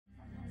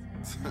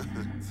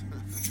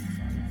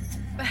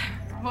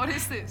What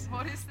is this?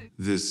 What is this?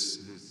 This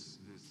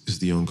is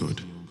the On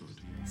God.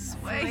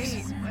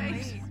 Wait.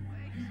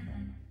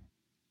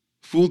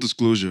 Full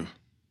disclosure,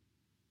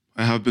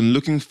 I have been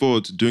looking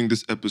forward to doing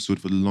this episode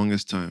for the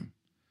longest time.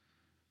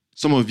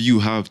 Some of you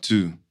have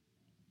too.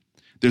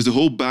 There's a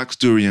whole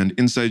backstory and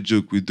inside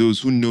joke with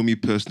those who know me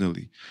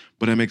personally,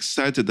 but I'm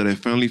excited that I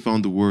finally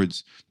found the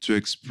words to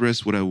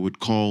express what I would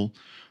call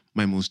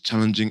my most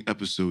challenging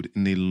episode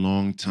in a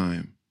long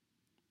time.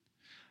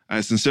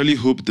 I sincerely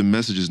hope the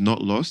message is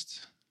not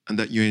lost and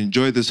that you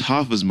enjoy this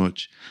half as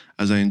much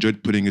as I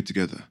enjoyed putting it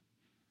together.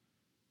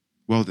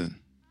 Well then,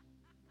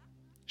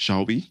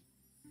 shall we?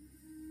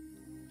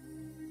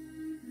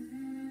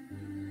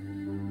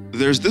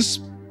 There's this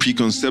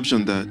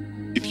preconception that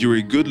if you're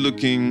a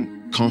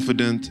good-looking,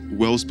 confident,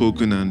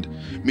 well-spoken, and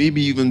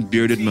maybe even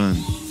bearded man,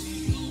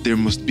 there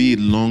must be a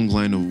long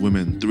line of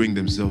women throwing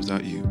themselves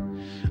at you,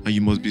 and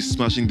you must be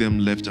smashing them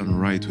left and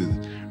right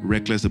with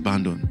reckless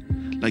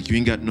abandon, like you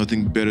ain't got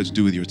nothing better to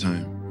do with your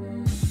time.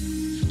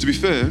 To be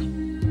fair,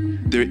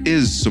 there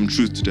is some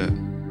truth to that.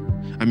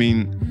 I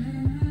mean,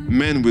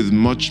 men with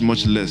much,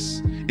 much less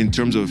in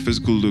terms of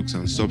physical looks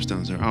and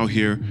substance are out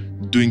here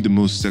doing the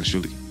most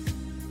sexually,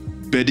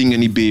 bedding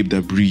any babe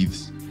that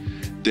breathes,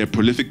 their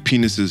prolific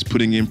penises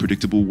putting in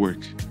predictable work.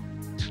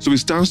 So it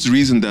stands to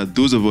reason that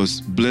those of us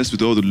blessed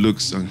with all the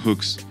looks and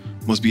hooks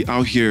must be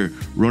out here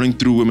running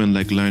through women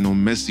like Lionel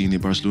Messi in a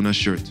Barcelona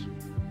shirt,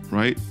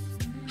 right?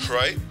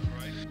 Right?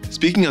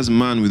 Speaking as a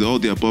man with all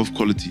the above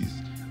qualities,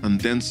 and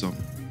then some,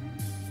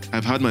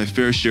 I've had my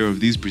fair share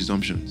of these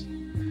presumptions.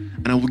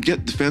 And I will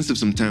get defensive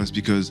sometimes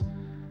because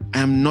I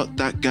am not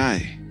that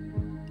guy.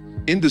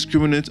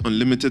 Indiscriminate,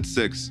 unlimited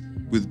sex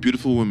with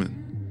beautiful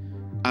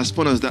women, as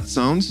fun as that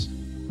sounds,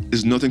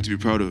 is nothing to be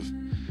proud of.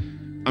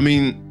 I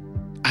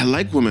mean, I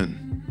like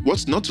women.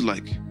 What's not to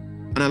like?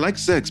 And I like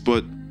sex,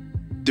 but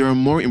there are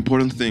more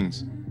important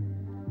things.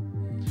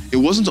 It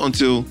wasn't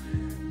until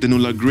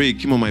Denola Gray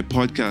came on my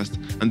podcast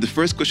and the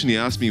first question he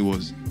asked me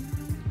was,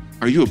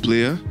 "Are you a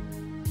player?"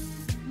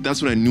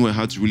 That's when I knew I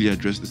had to really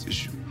address this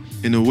issue.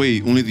 In a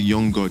way, only the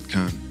young God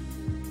can.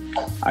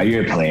 Are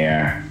you a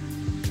player?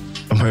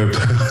 Am I a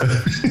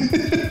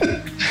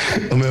player?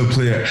 Am I a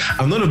player?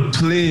 I'm not a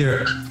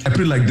player. I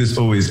put it like this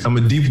always. I'm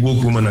a deep woke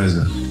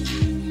womanizer.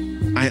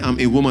 I am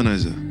a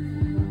womanizer,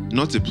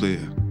 not a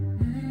player.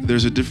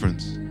 There's a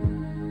difference.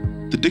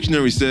 The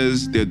dictionary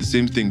says they're the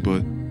same thing,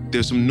 but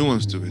there's some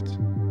nuance to it.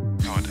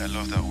 God, I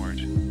love that word.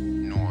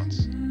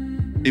 Nuance.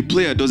 A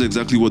player does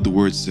exactly what the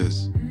word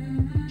says.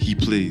 He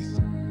plays.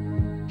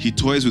 He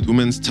toys with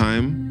women's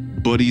time,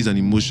 bodies, and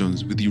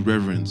emotions with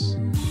irreverence,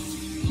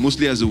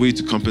 mostly as a way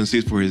to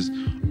compensate for his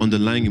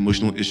underlying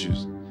emotional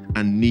issues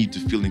and need to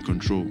feel in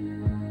control.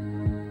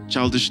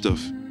 Childish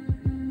stuff.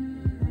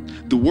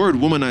 The word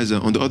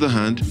womanizer, on the other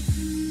hand,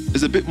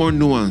 is a bit more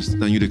nuanced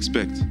than you'd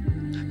expect.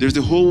 There's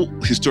the whole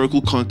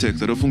historical context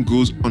that often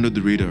goes under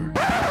the radar.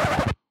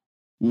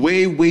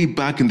 Way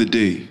back in the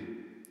day,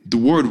 the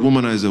word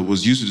womanizer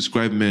was used to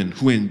describe men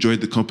who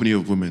enjoyed the company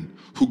of women,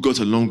 who got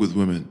along with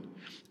women,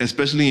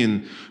 especially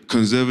in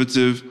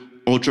conservative,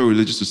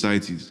 ultra-religious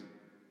societies.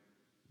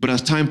 But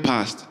as time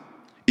passed,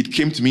 it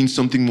came to mean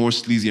something more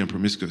sleazy and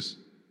promiscuous.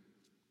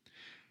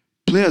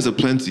 Players are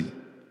plenty,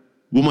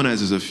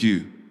 womanizers are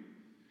few.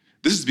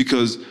 This is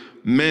because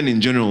men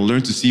in general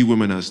learn to see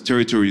women as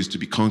territories to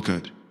be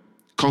conquered,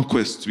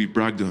 conquests to be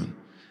bragged on,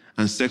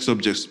 and sex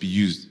objects to be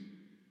used.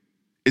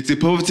 It's a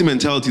poverty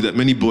mentality that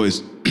many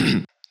boys,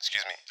 men,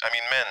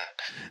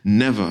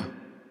 never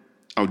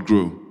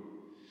outgrow.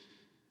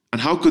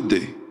 And how could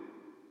they?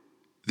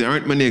 There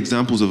aren't many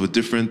examples of a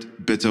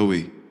different, better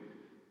way.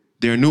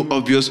 There are no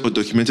obvious or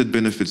documented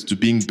benefits to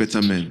being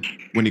better men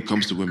when it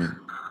comes to women.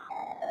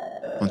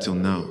 Until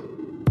now.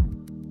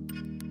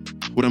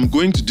 What I'm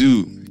going to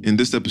do in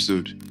this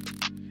episode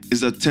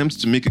is attempt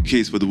to make a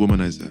case for the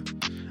womanizer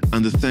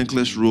and the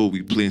thankless role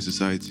we play in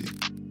society.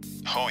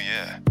 Oh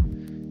yeah,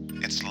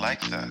 it's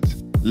like that.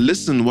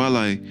 Listen while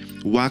I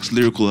wax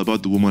lyrical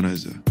about the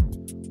womanizer.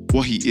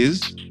 What he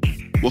is,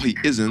 what he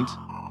isn't,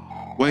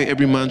 why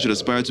every man should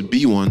aspire to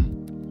be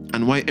one,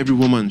 and why every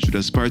woman should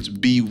aspire to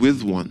be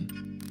with one.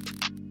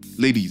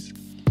 Ladies,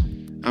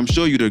 I'm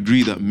sure you'd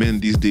agree that men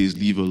these days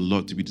leave a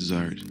lot to be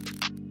desired.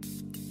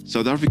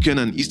 South African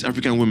and East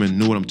African women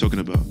know what I'm talking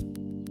about.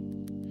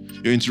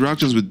 Your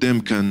interactions with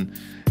them can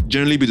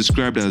generally be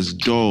described as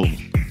dull,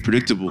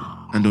 predictable,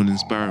 and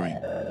uninspiring,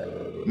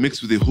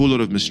 mixed with a whole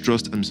lot of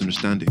mistrust and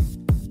misunderstanding.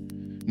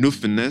 No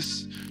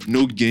finesse,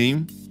 no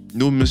game,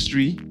 no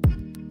mystery,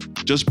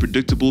 just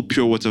predictable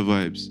pure water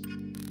vibes.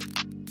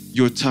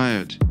 You're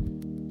tired,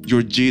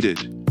 you're jaded,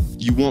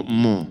 you want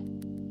more.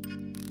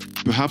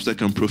 Perhaps I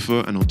can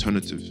prefer an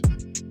alternative.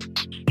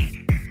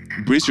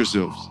 Brace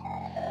yourselves.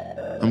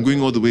 I'm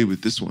going all the way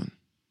with this one.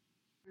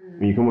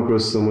 When you come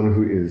across someone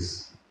who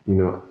is,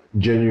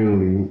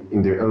 genuinely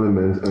in their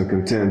element and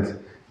content,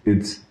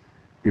 it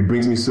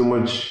brings me so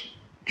much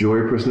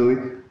joy personally,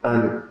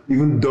 and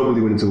even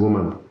doubly when it's a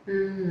woman.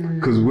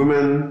 Because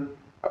women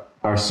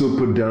are so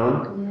put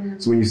down. Yeah.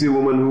 So when you see a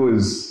woman who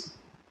is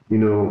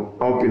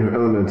up in her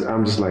element,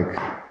 I'm just like,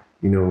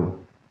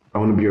 I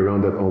want to be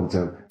around that all the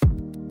time.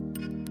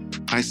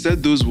 I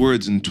said those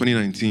words in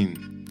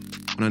 2019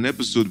 on an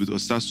episode with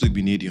Osasu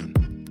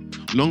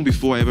Igbinedion, long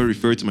before I ever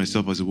referred to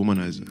myself as a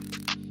womanizer.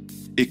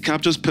 It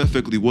captures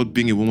perfectly what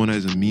being a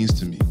womanizer means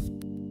to me.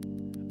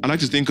 I like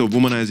to think of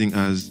womanizing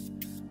as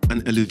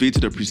an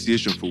elevated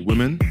appreciation for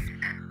women,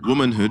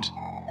 womanhood,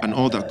 and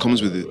all that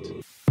comes with it.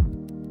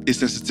 A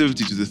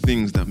sensitivity to the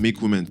things that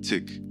make women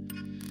tick.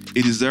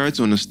 A desire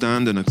to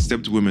understand and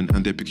accept women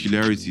and their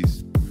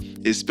peculiarities.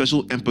 A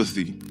special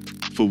empathy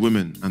for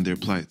women and their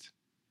plight.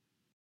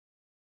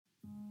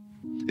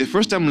 A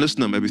first-time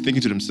listener might be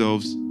thinking to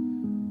themselves,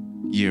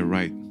 yeah,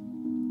 right.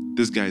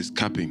 This guy is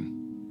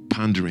capping,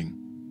 pandering,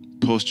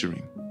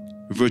 posturing,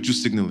 virtue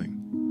signaling.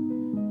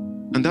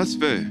 And that's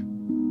fair.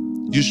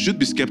 You should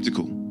be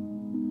skeptical.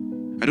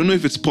 I don't know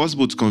if it's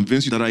possible to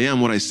convince you that I am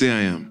what I say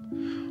I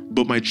am,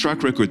 but my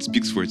track record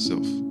speaks for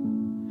itself.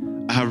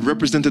 I have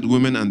represented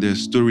women and their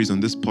stories on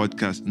this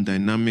podcast in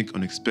dynamic,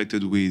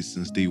 unexpected ways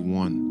since day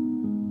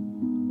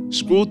one.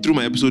 Scroll through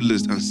my episode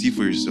list and see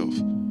for yourself.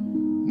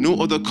 No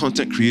other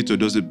content creator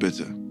does it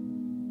better.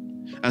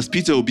 As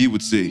Peter Obi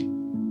would say,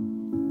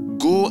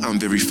 go and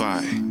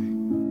verify,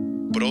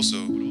 but also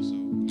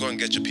go and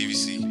get your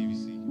PVC.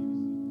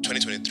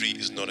 2023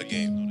 is not a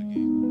game.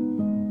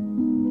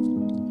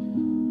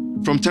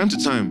 From time to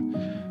time,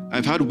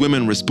 I've had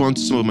women respond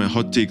to some of my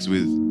hot takes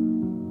with,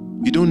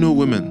 you don't know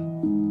women.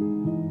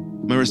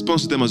 My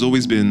response to them has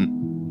always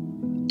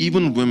been,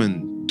 even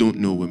women don't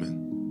know women.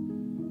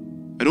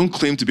 I don't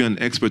claim to be an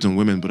expert on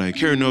women, but I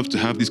care enough to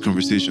have these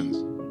conversations.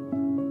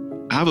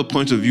 I have a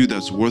point of view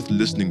that's worth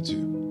listening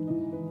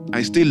to.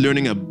 I stay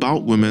learning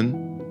about women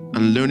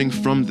and learning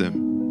from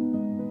them.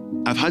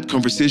 I've had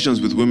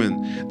conversations with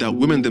women that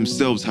women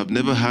themselves have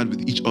never had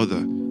with each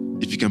other,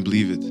 if you can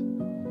believe it.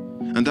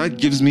 And that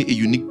gives me a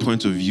unique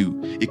point of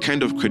view, a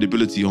kind of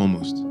credibility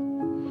almost,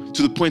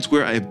 to the point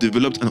where I have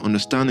developed an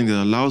understanding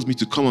that allows me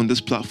to come on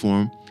this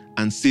platform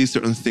and say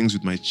certain things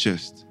with my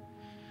chest.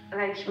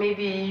 Like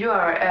maybe you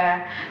are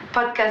a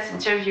podcast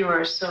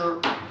interviewer,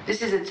 so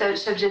this is a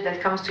subject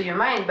that comes to your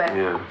mind, but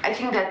yeah. I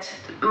think that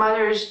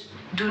mothers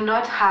do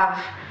not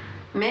have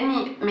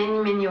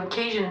many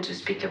occasions to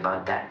speak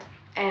about that.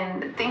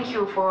 And thank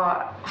you for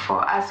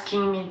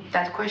asking me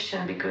that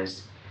question,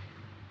 because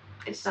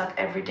it's not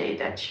every day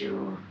that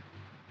you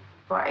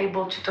are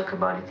able to talk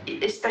about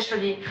it,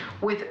 especially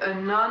with a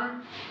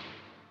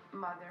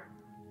non-mother.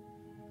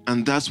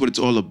 And that's what it's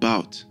all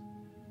about.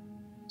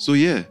 So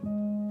yeah,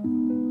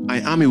 I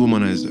am a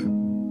womanizer,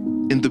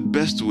 in the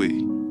best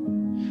way.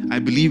 I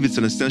believe it's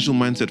an essential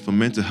mindset for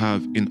men to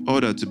have in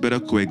order to better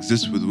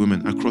coexist with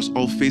women across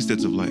all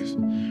facets of life,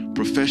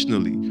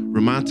 professionally,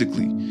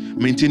 romantically,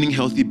 maintaining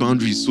healthy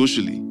boundaries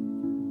socially.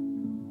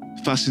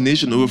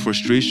 Fascination over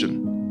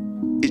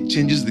frustration, it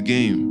changes the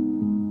game.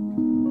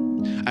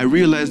 I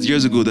realized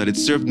years ago that it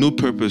served no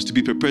purpose to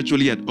be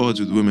perpetually at odds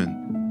with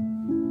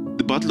women.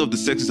 The battle of the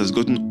sexes has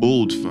gotten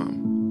old,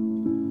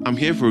 fam. I'm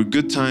here for a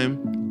good time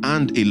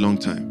and a long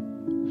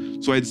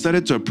time. So I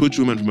decided to approach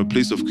women from a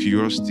place of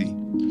curiosity,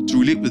 to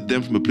relate with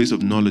them from a place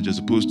of knowledge as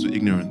opposed to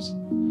ignorance.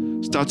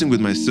 Starting with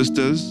my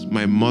sisters,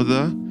 my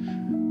mother,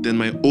 then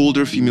my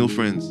older female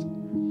friends.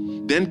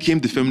 Then came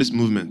the feminist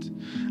movement,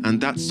 and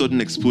that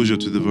sudden exposure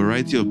to the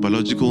variety of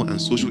biological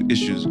and social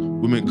issues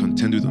women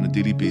contend with on a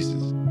daily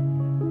basis.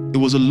 It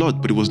was a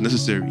lot, but it was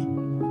necessary.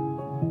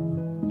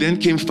 Then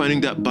came finding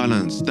that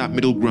balance, that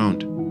middle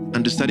ground,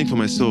 and deciding for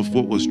myself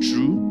what was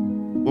true,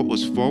 what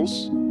was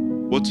false,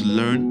 what to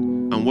learn,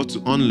 and what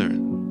to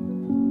unlearn.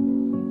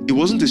 It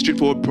wasn't a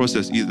straightforward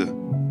process either.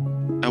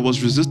 I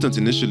was resistant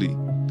initially,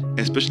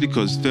 especially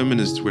because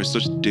feminists were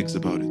such dicks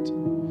about it.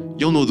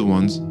 Y'all know the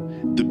ones,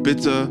 the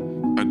bitter,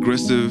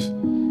 aggressive,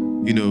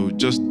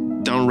 just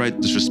downright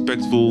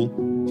disrespectful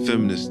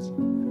feminists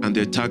and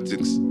their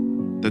tactics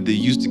that they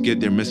use to get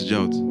their message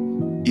out.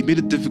 It made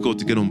it difficult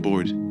to get on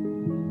board.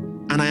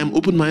 And I am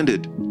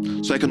open-minded,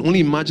 so I can only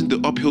imagine the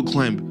uphill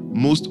climb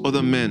most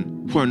other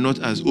men who are not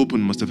as open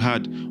must have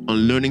had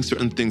on learning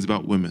certain things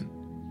about women.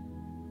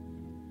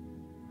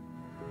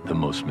 The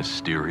most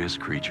mysterious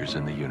creatures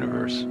in the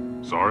universe.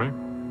 Sorry?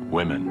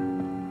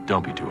 Women.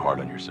 Don't be too hard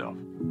on yourself.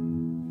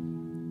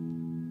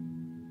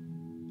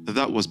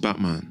 That was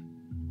Batman.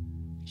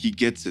 He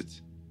gets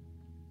it.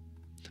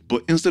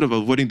 But instead of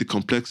avoiding the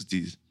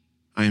complexities,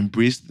 I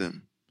embraced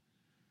them.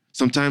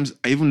 Sometimes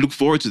I even look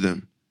forward to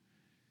them.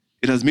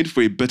 It has made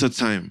for a better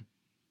time.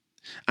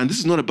 And this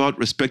is not about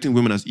respecting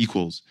women as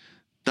equals.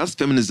 That's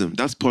feminism,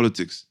 that's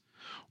politics.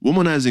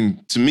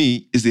 Womanizing, to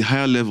me, is the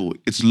higher level.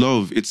 It's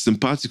love, it's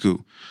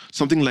simpatico.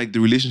 Something like the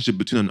relationship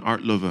between an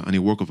art lover and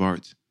a work of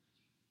art.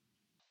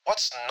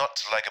 What's not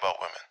to like about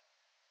women?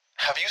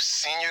 Have you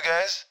seen you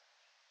guys?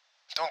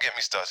 Don't get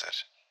me started.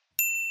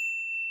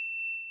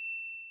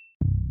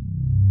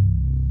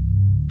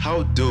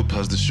 How dope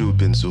has the show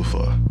been so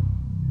far?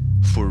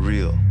 For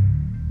real.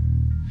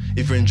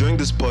 If you're enjoying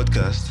this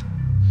podcast,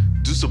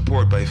 do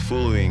support by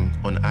following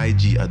on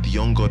IG at The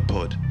Young God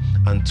Pod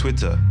and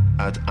Twitter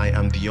at I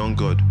Am The Young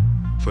God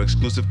for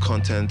exclusive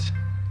content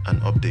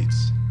and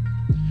updates.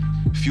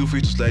 Feel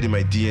free to slide in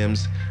my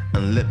DMs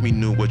and let me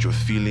know what you're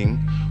feeling,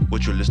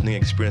 what your listening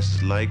experience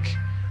is like,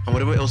 and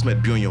whatever else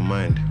might be on your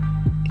mind.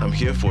 I'm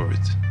here for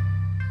it.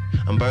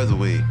 And by the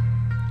way,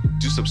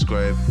 do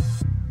subscribe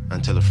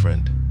and tell a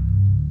friend.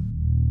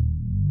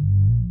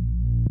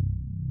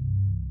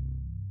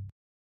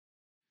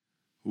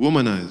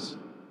 Womanize.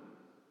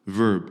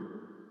 Verb.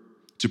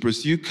 To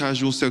pursue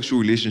casual sexual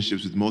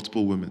relationships with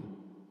multiple women.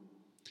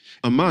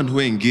 A man who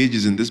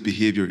engages in this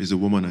behavior is a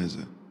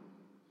womanizer.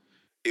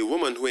 A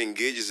woman who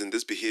engages in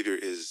this behavior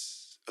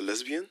is a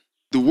lesbian?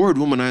 The word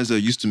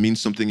womanizer used to mean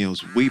something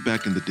else way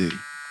back in the day.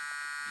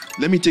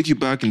 Let me take you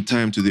back in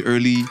time to the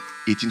early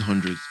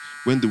 1800s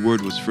when the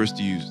word was first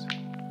used.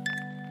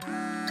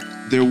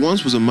 There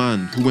once was a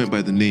man who went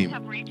by the name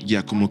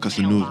Giacomo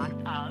Casanova.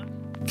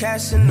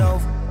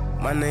 Casanova,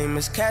 my name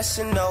is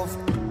Casanova.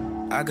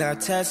 I got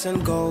tats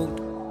and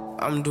gold,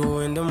 I'm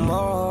doing the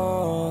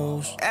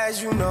most.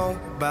 As you know,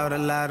 about a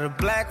lot of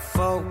black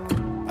folk.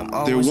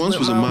 There once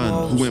was a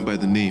man who went by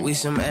the name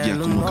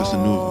Giacomo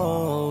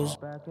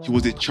Casanova. He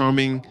was a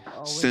charming,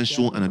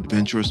 sensual, and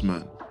adventurous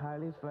man.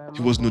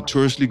 He was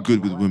notoriously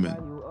good with women.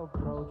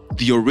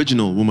 The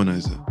original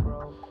womanizer.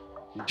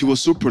 He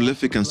was so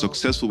prolific and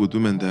successful with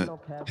women that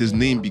his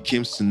name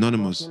became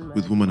synonymous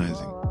with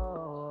womanizing.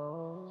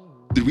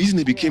 The reason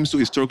he became so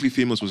historically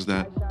famous was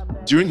that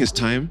during his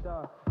time,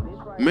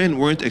 men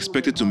weren't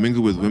expected to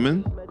mingle with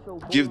women,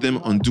 give them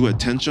undue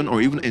attention,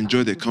 or even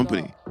enjoy their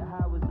company.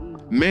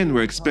 Men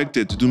were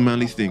expected to do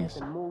manly things,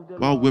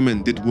 while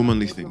women did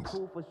womanly things.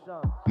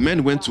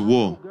 Men went to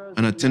war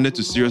and attended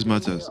to serious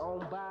matters,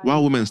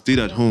 while women stayed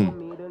at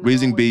home,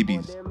 raising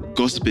babies,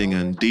 gossiping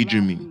and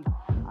daydreaming,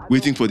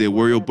 waiting for their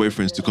warrior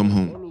boyfriends to come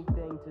home.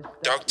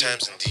 Dark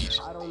times indeed.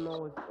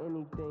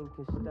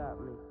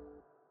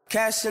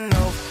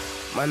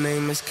 Casanova, my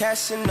name is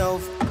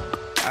Casanova.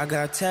 I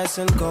got tats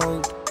and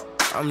gold,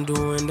 I'm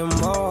doing the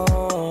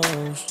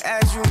most.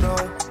 As you know,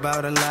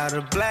 about a lot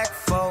of black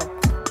folk,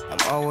 I'm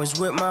always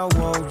with my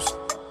woes.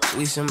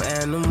 We some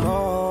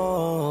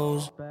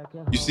animals.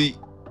 You see,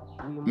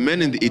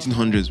 men in the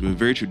 1800s were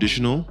very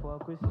traditional,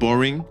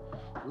 boring,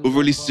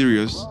 overly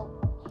serious,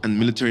 and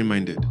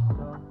military-minded.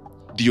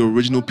 The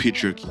original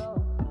patriarchy.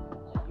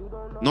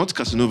 Not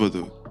Casanova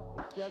though.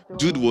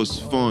 Dude was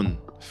fun,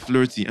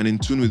 flirty, and in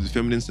tune with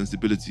feminine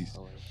sensibilities.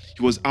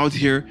 He was out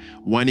here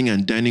whining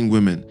and dining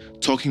women,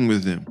 talking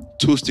with them,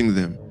 toasting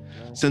them,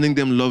 sending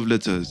them love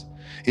letters,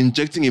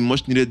 injecting a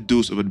much-needed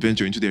dose of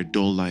adventure into their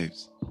dull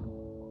lives.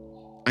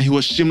 And he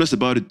was shameless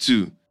about it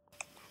too.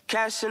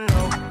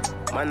 Casanova,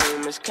 my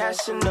name is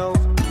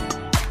Casanova.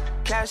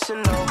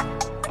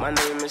 Casanova, my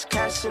name is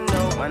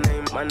Casanova.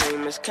 My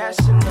name is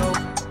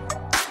Casanova.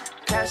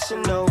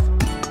 Casanova,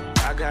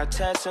 I got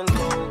tats and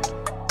gold,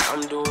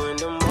 I'm doing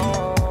the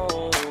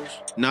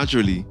most.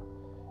 Naturally,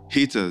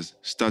 haters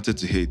started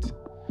to hate.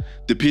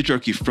 The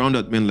patriarchy frowned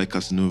at men like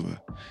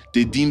Casanova.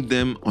 They deemed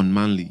them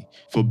unmanly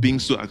for being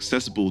so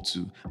accessible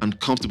to and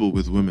comfortable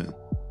with women.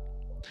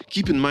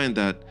 Keep in mind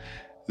that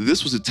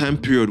this was a time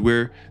period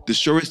where the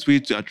surest way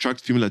to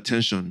attract female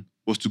attention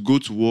was to go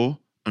to war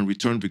and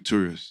return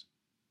victorious.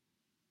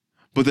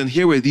 But then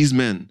here were these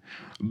men,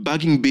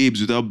 bagging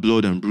babes without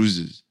blood and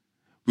bruises,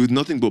 with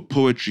nothing but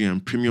poetry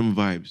and premium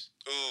vibes.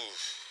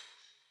 Oof,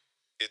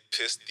 it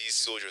pissed these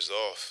soldiers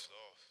off.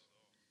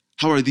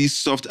 How are these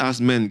soft-ass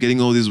men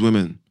getting all these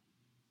women?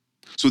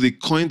 So they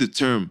coined the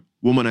term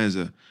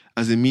womanizer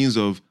as a means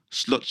of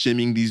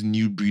slut-shaming these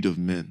new breed of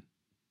men.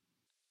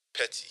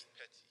 Petty.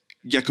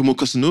 Giacomo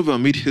Casanova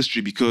made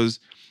history because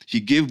he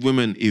gave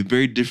women a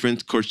very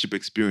different courtship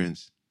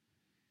experience.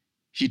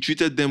 He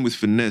treated them with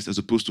finesse as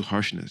opposed to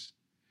harshness.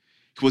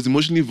 He was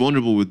emotionally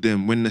vulnerable with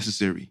them when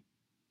necessary.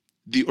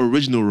 The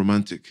original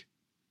romantic.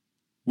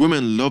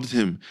 Women loved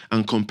him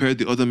and compared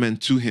the other men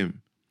to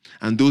him,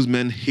 and those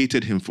men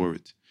hated him for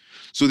it.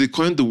 So they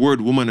coined the word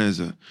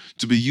womanizer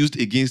to be used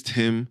against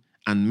him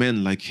and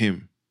men like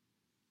him.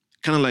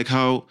 Kind of like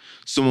how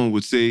someone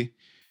would say,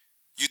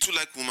 "You too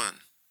like woman,"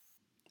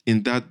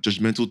 in that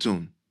judgmental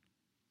tone.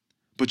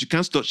 But you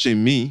can't slut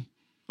shame me.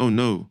 Oh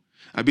no.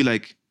 I'd be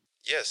like,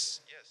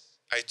 yes,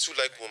 I too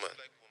like woman.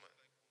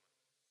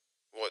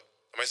 What,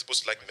 am I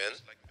supposed to like men?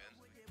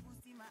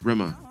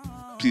 Rema,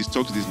 please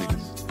talk to these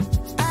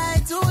niggas.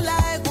 I too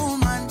like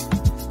woman.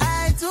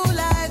 I too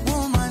like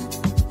woman.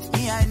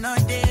 Me, I know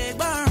they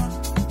burn.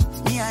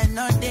 Me, I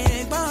know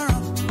they burn.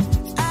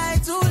 I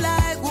too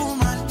like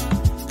woman.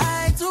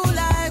 I too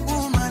like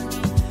woman.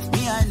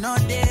 Me, I know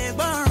they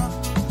burn.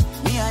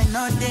 Me, I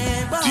know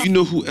they burn. Do you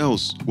know who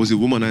else was a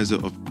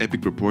womanizer of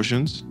epic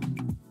proportions?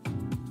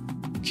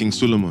 King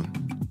Solomon.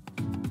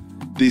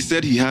 They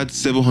said he had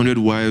 700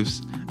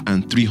 wives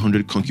and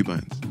 300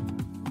 concubines.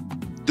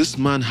 This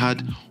man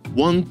had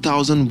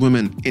 1,000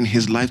 women in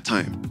his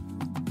lifetime.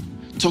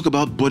 Talk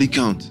about body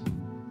count.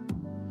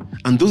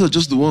 And those are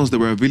just the ones that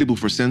were available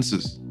for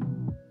census.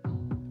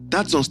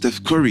 That's on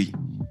Steph Curry.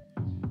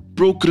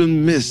 Bro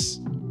couldn't miss.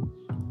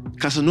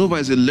 Casanova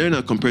is a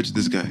learner compared to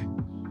this guy.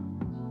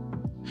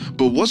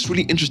 But what's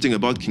really interesting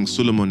about King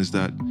Solomon is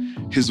that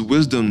his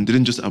wisdom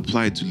didn't just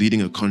apply to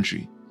leading a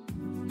country,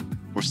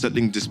 or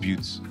settling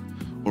disputes,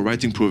 or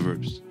writing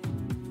proverbs.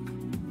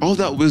 All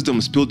that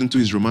wisdom spilled into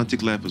his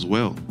romantic life as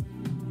well.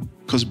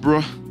 Cause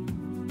bruh,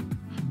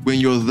 when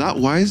you're that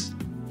wise,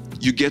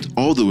 you get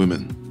all the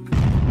women.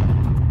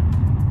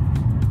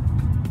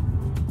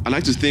 I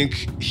like to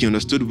think he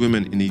understood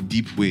women in a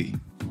deep way.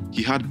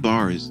 He had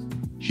bars.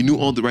 He knew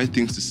all the right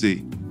things to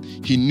say.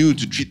 He knew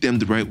to treat them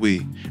the right way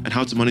and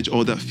how to manage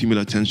all that female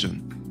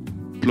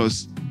attention.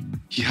 Plus,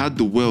 he had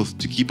the wealth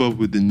to keep up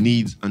with the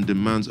needs and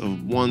demands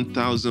of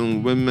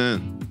 1,000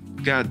 women.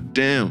 God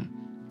damn.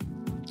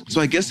 So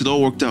I guess it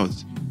all worked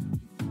out.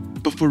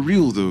 But for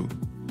real though,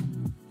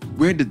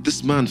 where did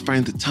this man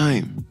find the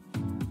time?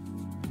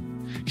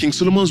 King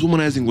Solomon's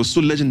womanizing was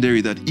so legendary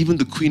that even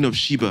the Queen of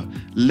Sheba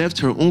left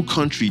her own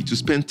country to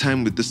spend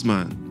time with this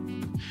man.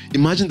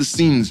 Imagine the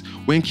scenes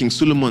when King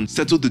Solomon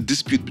settled the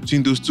dispute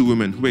between those two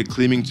women who were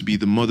claiming to be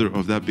the mother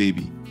of that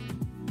baby.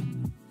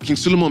 King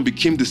Solomon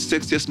became the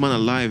sexiest man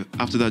alive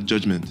after that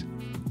judgment.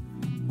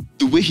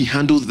 The way he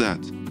handled that,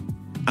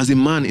 as a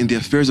man in the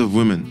affairs of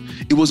women,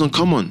 it was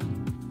uncommon.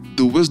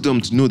 The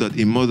wisdom to know that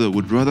a mother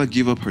would rather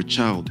give up her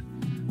child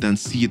than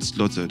see it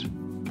slaughtered.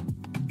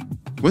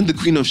 When the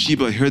Queen of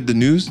Sheba heard the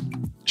news,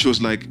 she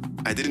was like,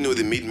 I didn't know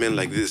they made men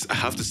like this. I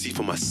have to see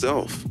for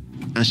myself.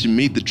 And she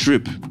made the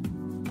trip.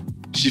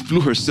 She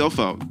flew herself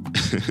out.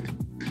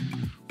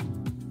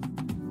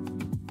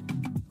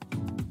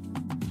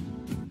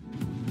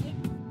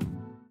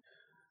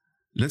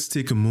 Let's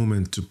take a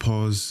moment to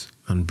pause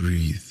and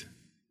breathe.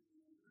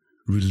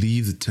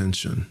 Relieve the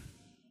tension.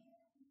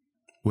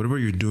 Whatever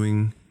you're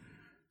doing,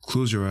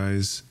 close your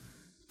eyes,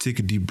 take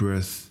a deep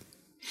breath.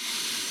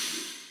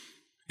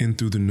 In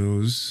through the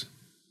nose,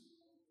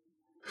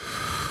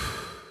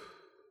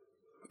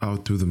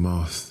 out through the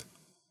mouth.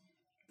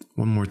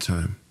 One more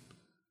time.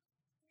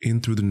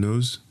 In through the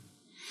nose,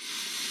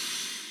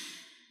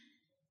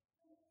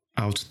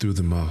 out through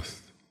the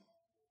mouth.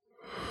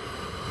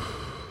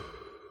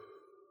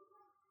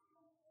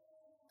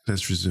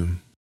 Let's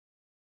resume.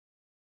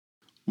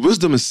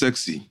 Wisdom is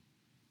sexy.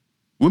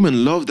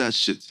 Women love that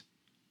shit.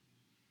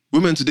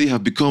 Women today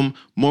have become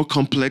more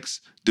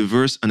complex,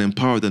 diverse, and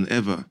empowered than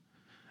ever.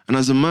 And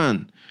as a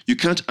man, you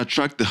can't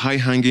attract the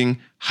high-hanging,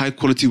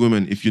 high-quality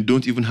women if you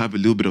don't even have a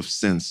little bit of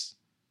sense.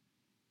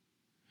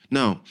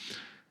 Now,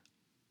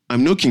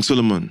 I'm no King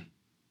Solomon,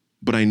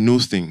 but I know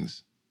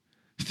things.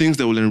 Things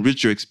that will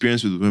enrich your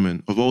experience with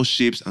women of all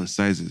shapes and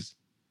sizes.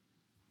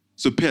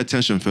 So pay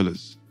attention,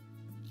 fellas.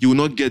 You will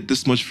not get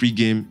this much free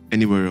game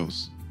anywhere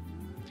else.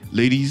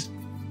 Ladies,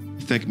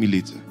 thank me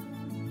later.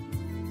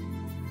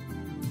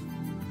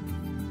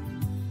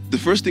 The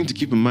first thing to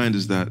keep in mind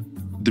is that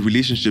the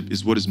relationship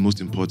is what is most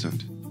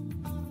important,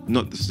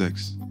 not the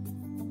sex.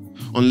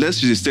 Unless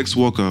she's a sex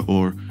worker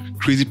or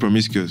crazy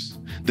promiscuous,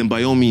 then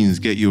by all means,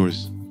 get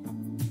yours.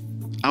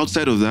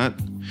 Outside of that,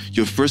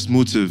 your first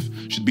motive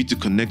should be to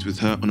connect with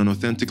her on an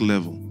authentic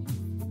level.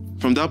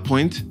 From that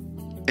point,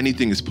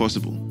 anything is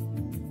possible.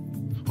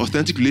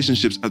 Authentic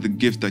relationships are the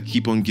gift that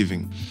keep on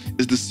giving.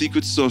 It's the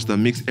secret sauce that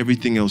makes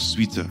everything else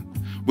sweeter,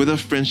 whether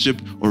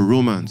friendship or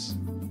romance.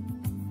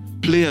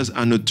 Players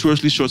are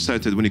notoriously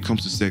short-sighted when it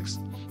comes to sex.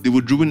 They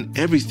would ruin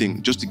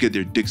everything just to get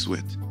their dicks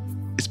wet.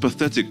 It's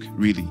pathetic,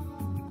 really.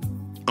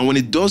 And when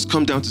it does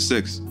come down to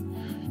sex,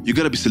 you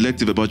gotta be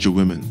selective about your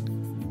women.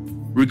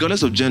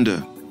 Regardless of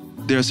gender,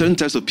 there are certain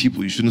types of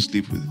people you shouldn't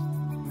sleep with.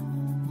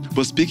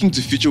 But speaking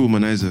to future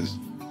womanizers,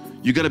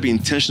 you gotta be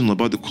intentional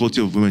about the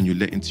quality of women you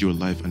let into your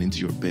life and into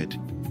your bed.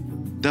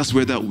 That's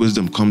where that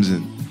wisdom comes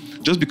in.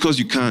 Just because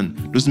you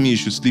can doesn't mean you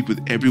should sleep with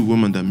every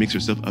woman that makes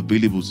herself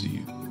available to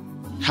you.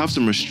 Have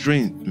some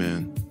restraint,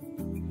 man.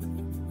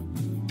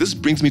 This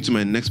brings me to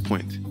my next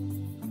point.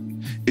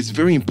 It's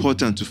very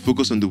important to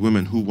focus on the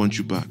women who want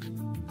you back.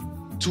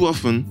 Too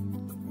often,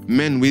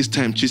 men waste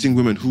time chasing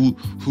women who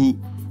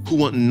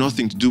want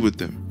nothing to do with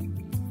them.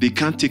 They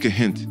can't take a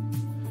hint.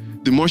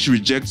 The more she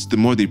rejects, the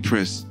more they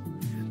press.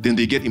 Then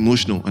they get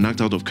emotional and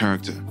act out of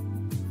character.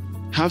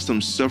 Have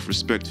some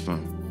self-respect,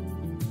 fam.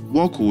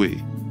 Walk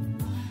away.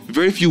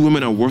 Very few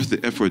women are worth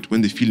the effort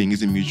when the feeling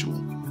isn't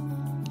mutual.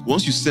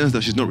 Once you sense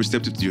that she's not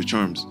receptive to your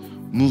charms,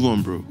 move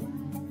on, bro.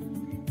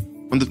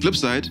 On the flip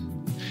side,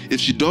 if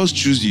she does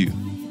choose you,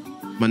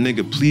 my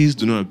nigga, please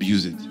do not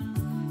abuse it.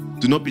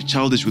 Do not be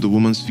childish with a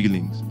woman's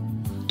feelings.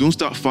 Don't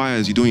start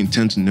fires you don't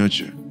intend to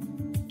nurture.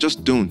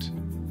 Just don't.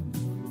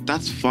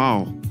 That's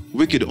foul,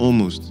 wicked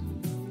almost.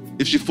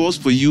 If she falls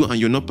for you and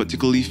you're not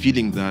particularly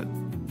feeling that,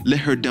 let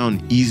her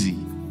down easy,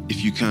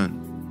 if you can.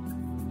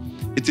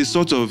 It's a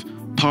sort of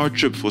power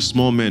trip for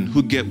small men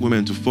who get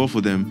women to fall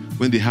for them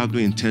when they have no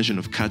intention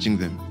of catching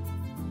them.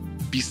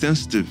 Be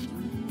sensitive.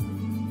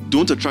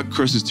 Don't attract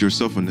curses to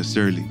yourself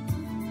unnecessarily.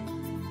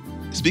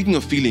 Speaking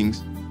of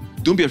feelings,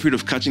 don't be afraid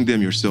of catching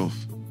them yourself.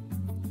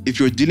 If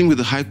you're dealing with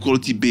a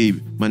high-quality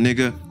babe, my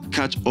nigga,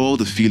 catch all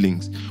the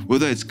feelings,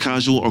 whether it's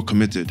casual or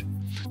committed.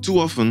 Too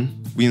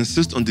often, we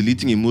insist on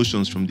deleting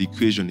emotions from the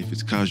equation if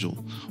it's casual,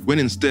 when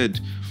instead,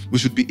 we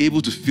should be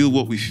able to feel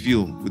what we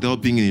feel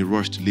without being in a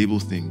rush to label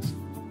things.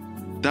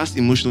 That's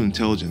emotional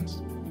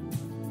intelligence.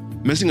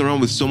 Messing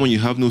around with someone you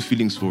have no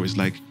feelings for is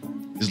like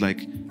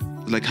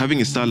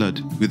having a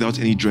salad without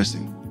any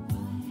dressing.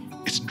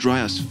 It's dry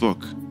as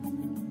fuck.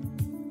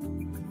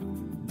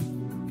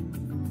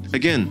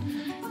 Again,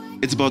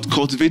 it's about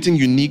cultivating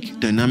unique,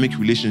 dynamic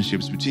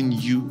relationships between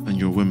you and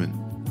your women.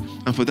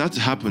 And for that to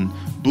happen,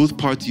 both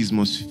parties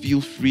must feel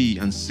free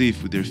and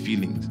safe with their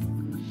feelings.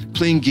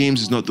 Playing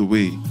games is not the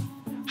way.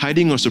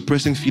 Hiding or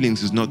suppressing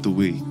feelings is not the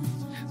way.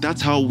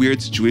 That's how weird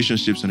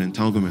situationships and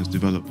entanglements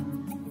develop.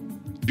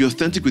 Be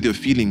authentic with your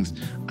feelings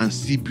and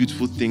see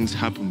beautiful things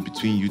happen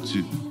between you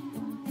two.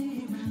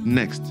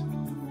 Next,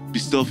 be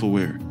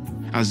self-aware,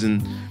 as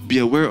in, be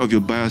aware of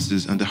your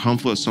biases and the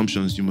harmful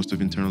assumptions you must have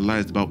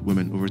internalized about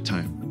women over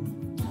time.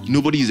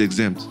 Nobody is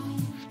exempt.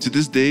 To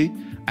this day,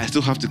 I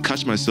still have to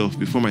catch myself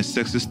before my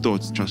sexist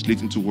thoughts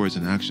translate into words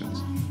and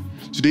actions.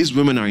 Today's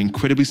women are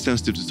incredibly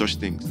sensitive to such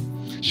things.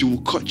 She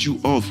will cut you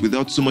off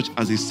without so much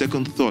as a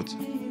second thought,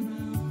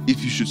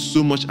 if you should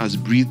so much as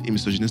breathe a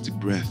misogynistic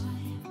breath.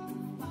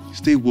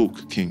 Stay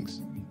woke,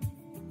 kings.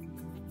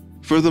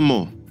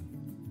 Furthermore,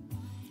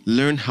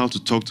 learn how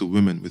to talk to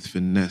women with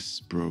finesse,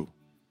 bro.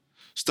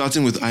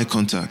 Starting with eye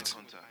contact.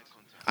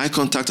 Eye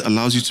contact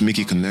allows you to make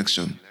a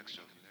connection.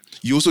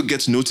 You also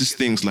get to notice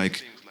things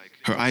like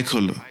her eye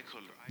color,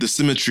 the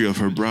symmetry of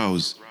her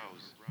brows,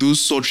 those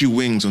sultry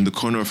wings on the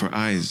corner of her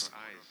eyes.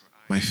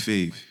 My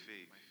fave.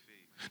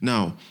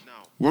 Now,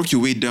 work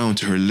your way down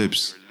to her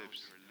lips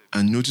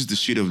and notice the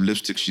shade of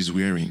lipstick she's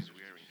wearing.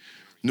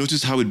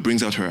 Notice how it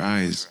brings out her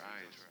eyes.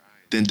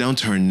 Then down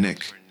to her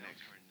neck.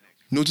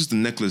 Notice the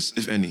necklace,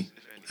 if any,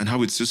 and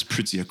how it sits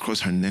pretty across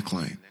her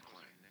neckline,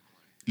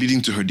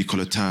 leading to her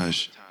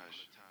décolletage.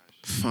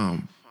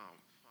 Fam,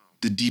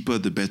 the deeper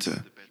the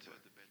better.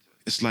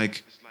 It's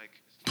like,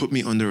 put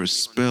me under a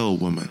spell,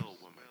 woman.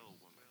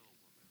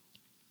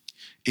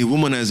 A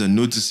womanizer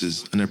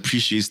notices and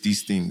appreciates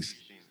these things,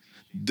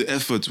 the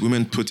effort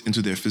women put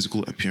into their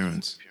physical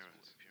appearance.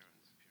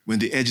 When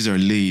the edges are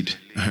laid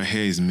and her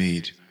hair is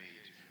made,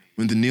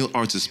 when the nail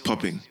art is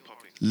popping,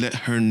 let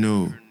her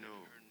know.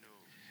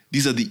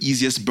 These are the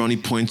easiest brownie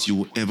points you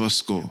will ever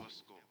score.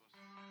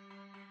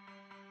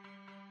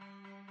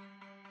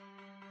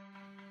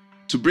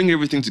 To bring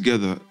everything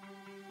together,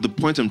 the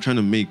point I'm trying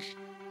to make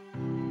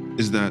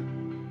is that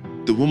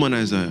the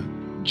womanizer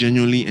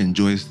genuinely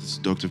enjoys the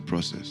seductive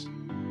process.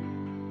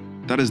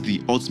 That is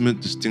the ultimate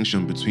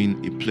distinction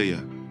between a player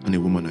and a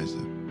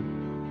womanizer.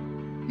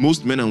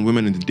 Most men and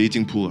women in the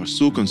dating pool are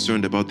so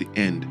concerned about the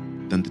end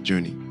than the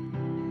journey.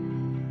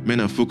 Men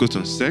are focused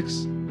on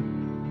sex,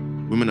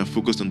 women are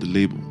focused on the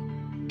label,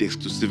 the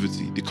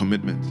exclusivity, the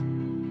commitment.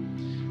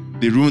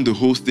 They ruin the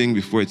whole thing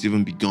before it's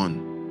even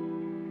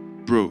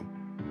begun. Bro,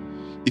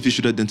 if you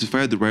should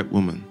identify the right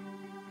woman,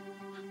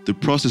 the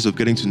process of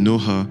getting to know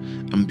her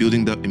and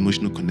building that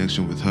emotional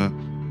connection with her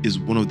is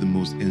one of the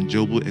most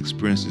enjoyable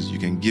experiences you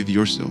can give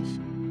yourself.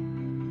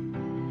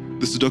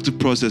 The seductive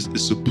process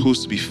is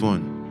supposed to be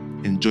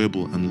fun,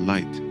 enjoyable and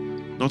light,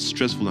 not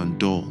stressful and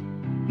dull,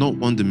 not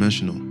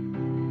one-dimensional,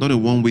 not a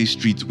one-way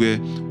street where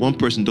one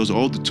person does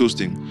all the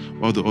toasting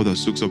while the other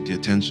soaks up the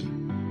attention.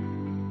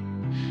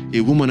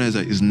 A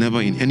womanizer is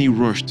never in any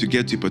rush to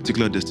get to a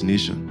particular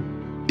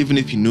destination, even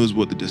if he knows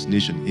what the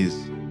destination is.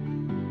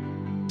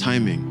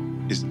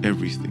 Timing is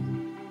everything.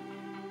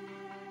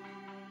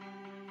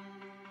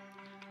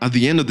 At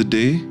the end of the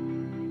day,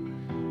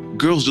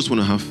 girls just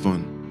want to have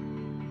fun.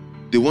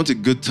 They want a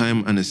good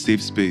time and a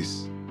safe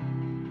space.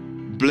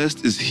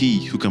 Blessed is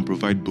he who can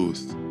provide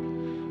both.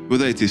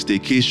 Whether it's a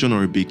staycation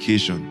or a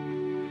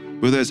vacation,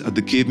 whether it's at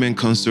the Caveman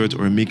concert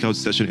or a makeout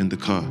session in the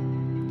car,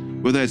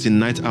 whether it's a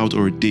night out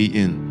or a day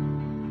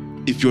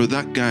in. If you're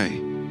that guy,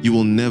 you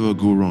will never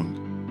go wrong.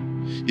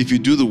 If you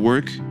do the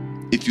work,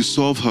 if you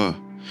solve her,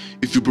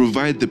 if you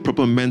provide the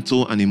proper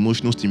mental and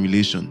emotional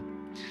stimulation,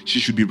 she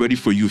should be ready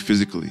for you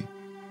physically.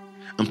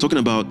 I'm talking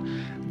about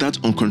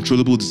that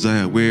uncontrollable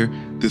desire where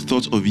the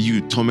thought of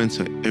you torments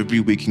her every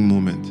waking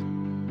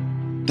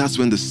moment. That's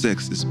when the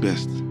sex is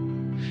best.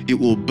 It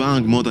will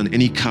bang more than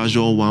any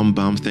casual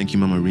wham-bam thank you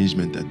ma'am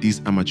arrangement that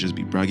these amateurs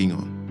be bragging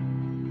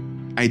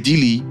on.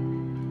 Ideally,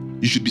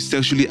 you should be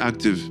sexually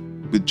active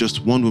with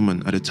just one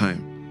woman at a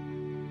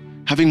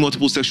time. Having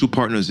multiple sexual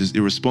partners is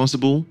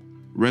irresponsible,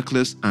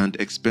 reckless, and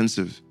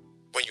expensive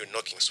when you're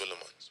knocking Solomon.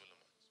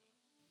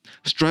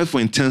 Strive for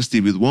intensity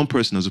with one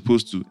person as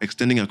opposed to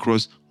extending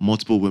across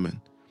multiple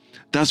women.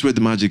 That's where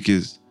the magic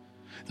is.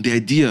 The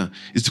idea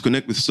is to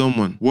connect with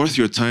someone worth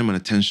your time and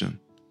attention,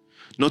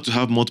 not to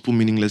have multiple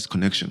meaningless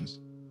connections.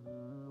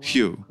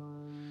 Phew,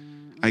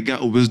 I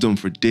got wisdom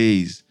for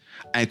days.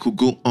 I could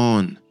go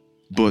on,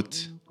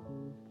 but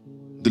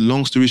the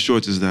long story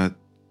short is that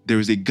there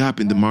is a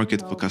gap in the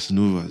market for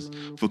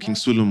Casanovas, for King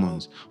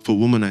Solomons, for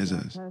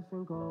womanizers.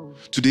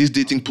 Today's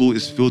dating pool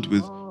is filled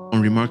with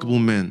unremarkable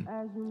men.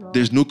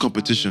 There's no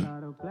competition.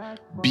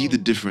 Be the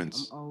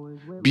difference.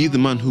 Be the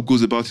man who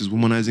goes about his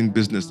womanizing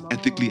business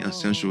ethically and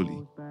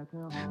sensually.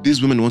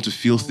 These women want to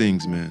feel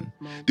things, man.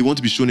 They want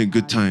to be shown a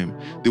good time.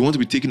 They want to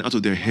be taken out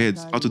of their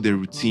heads, out of their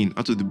routine,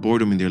 out of the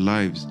boredom in their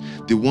lives.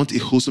 They want a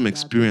wholesome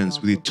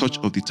experience with a touch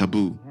of the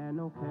taboo.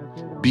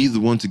 Be the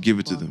one to give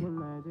it to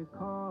them.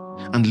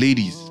 And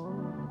ladies,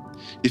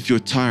 if you're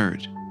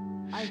tired,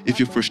 if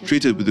you're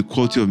frustrated with the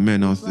quality of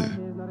men out there,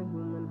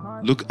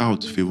 look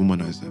out for a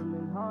womanizer.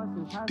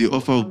 They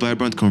offer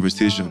vibrant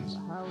conversations,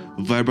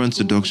 vibrant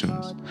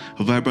seductions,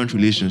 vibrant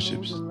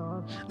relationships,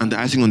 and the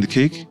icing on the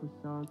cake,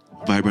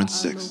 vibrant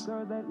sex.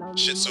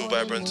 Shit so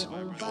vibrant,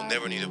 you will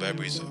never need a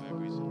vibrator.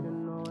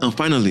 And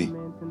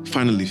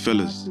finally,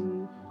 fellas,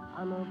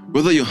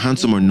 whether you're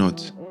handsome or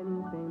not,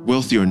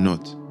 wealthy or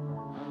not,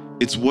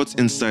 it's what's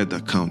inside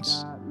that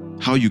counts.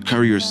 How you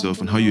carry yourself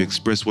and how you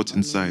express what's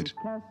inside.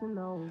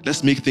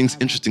 Let's make things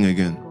interesting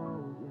again.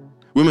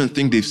 Women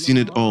think they've seen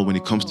it all when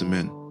it comes to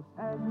men.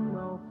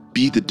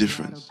 Be the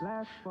difference.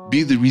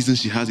 Be the reason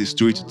she has a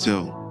story to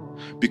tell.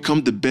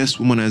 Become the best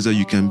womanizer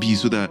you can be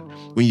so that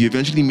when you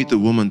eventually meet the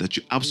woman that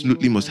you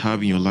absolutely must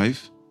have in your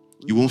life,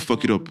 you won't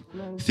fuck it up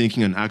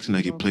thinking and acting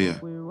like a player.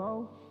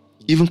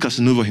 Even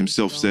Casanova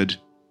himself said,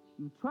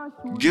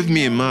 "Give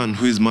me a man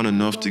who is man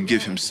enough to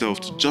give himself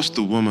to just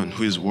the woman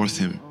who is worth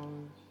him.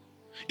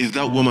 If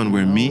that woman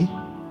were me,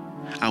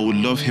 I would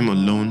love him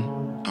alone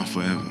and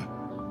forever."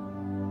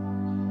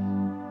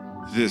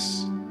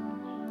 This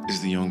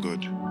is the young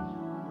God.